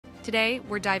Today,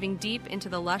 we're diving deep into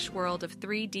the lush world of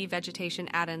 3D vegetation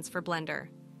add-ons for Blender.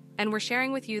 And we're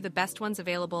sharing with you the best ones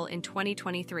available in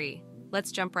 2023.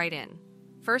 Let's jump right in.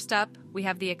 First up, we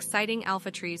have the exciting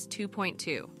Alpha Trees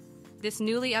 2.2. This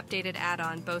newly updated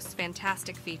add-on boasts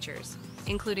fantastic features,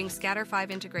 including Scatter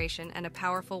 5 integration and a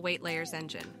powerful weight layers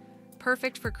engine,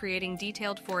 perfect for creating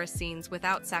detailed forest scenes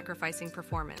without sacrificing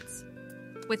performance.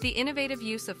 With the innovative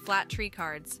use of flat tree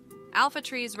cards, Alpha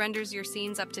Trees renders your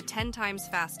scenes up to 10 times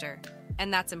faster,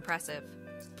 and that's impressive.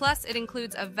 Plus, it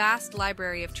includes a vast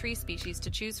library of tree species to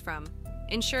choose from,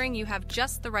 ensuring you have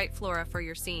just the right flora for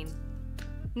your scene.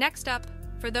 Next up,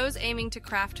 for those aiming to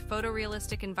craft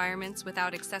photorealistic environments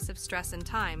without excessive stress and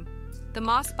time, the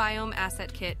Moss Biome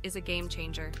Asset Kit is a game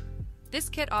changer. This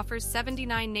kit offers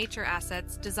 79 nature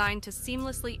assets designed to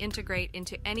seamlessly integrate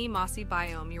into any mossy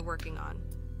biome you're working on.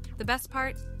 The best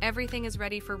part? Everything is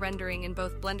ready for rendering in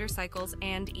both Blender Cycles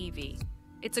and Eevee.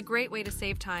 It's a great way to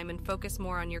save time and focus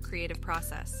more on your creative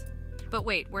process. But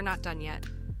wait, we're not done yet.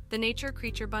 The Nature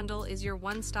Creature Bundle is your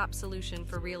one-stop solution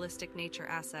for realistic nature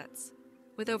assets.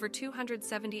 With over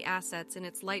 270 assets in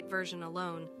its light version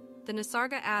alone, the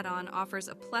Nisarga add-on offers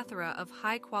a plethora of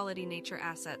high-quality nature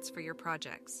assets for your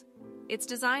projects. It's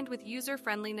designed with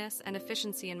user-friendliness and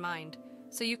efficiency in mind,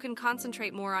 so you can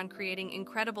concentrate more on creating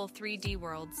incredible 3D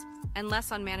worlds and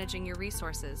less on managing your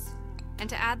resources. And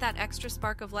to add that extra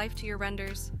spark of life to your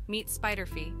renders, meet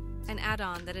Spiderfy, an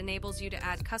add-on that enables you to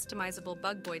add customizable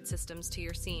bug void systems to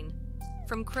your scene.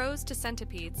 From crows to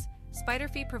centipedes,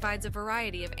 Spiderfy provides a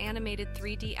variety of animated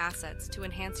 3D assets to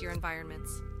enhance your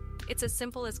environments. It's as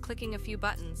simple as clicking a few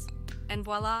buttons, and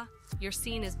voila, your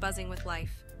scene is buzzing with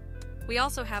life. We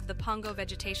also have the Pongo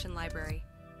Vegetation Library.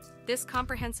 This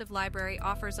comprehensive library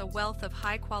offers a wealth of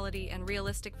high-quality and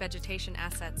realistic vegetation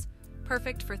assets,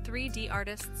 perfect for 3D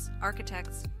artists,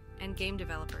 architects, and game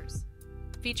developers.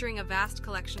 Featuring a vast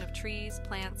collection of trees,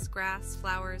 plants, grass,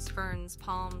 flowers, ferns,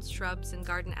 palms, shrubs, and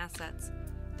garden assets,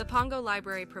 the Pongo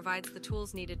library provides the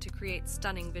tools needed to create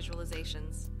stunning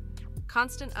visualizations.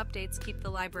 Constant updates keep the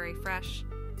library fresh,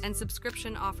 and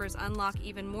subscription offers unlock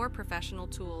even more professional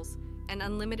tools and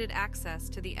unlimited access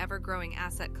to the ever-growing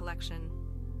asset collection.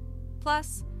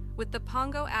 Plus, with the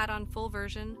Pongo add-on full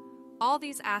version, all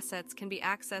these assets can be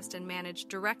accessed and managed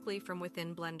directly from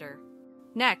within Blender.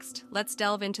 Next, let's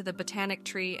delve into the Botanic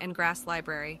Tree and Grass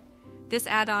Library. This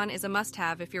add-on is a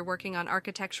must-have if you're working on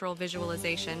architectural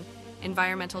visualization,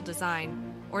 environmental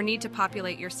design, or need to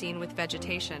populate your scene with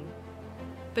vegetation.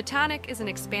 Botanic is an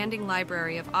expanding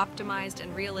library of optimized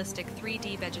and realistic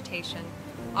 3D vegetation,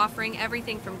 offering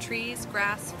everything from trees,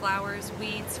 grass, flowers,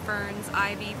 weeds, ferns,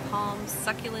 ivy, palms,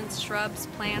 succulents, shrubs,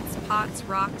 plants, pots,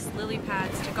 rocks, lily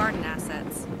pads, to garden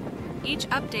assets. Each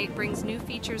update brings new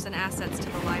features and assets to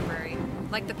the library,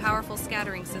 like the powerful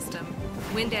scattering system,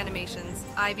 wind animations,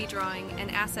 ivy drawing,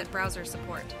 and asset browser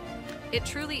support. It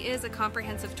truly is a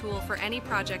comprehensive tool for any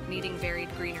project needing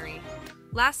varied greenery.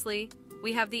 Lastly,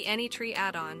 we have the AnyTree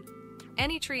add-on.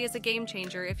 AnyTree is a game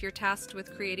changer if you're tasked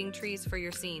with creating trees for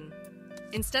your scene.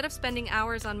 Instead of spending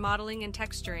hours on modeling and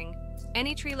texturing,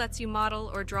 AnyTree lets you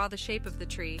model or draw the shape of the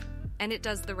tree, and it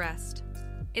does the rest.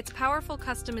 Its powerful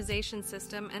customization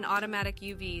system and automatic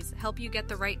UVs help you get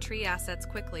the right tree assets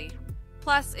quickly.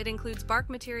 Plus, it includes bark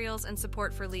materials and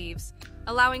support for leaves,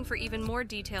 allowing for even more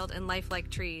detailed and lifelike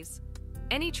trees.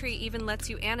 AnyTree even lets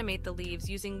you animate the leaves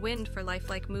using wind for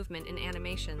lifelike movement in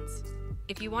animations.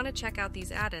 If you want to check out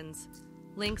these add-ins,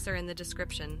 links are in the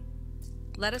description.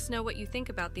 Let us know what you think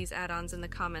about these add-ons in the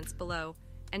comments below,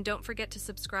 and don't forget to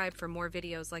subscribe for more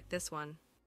videos like this one.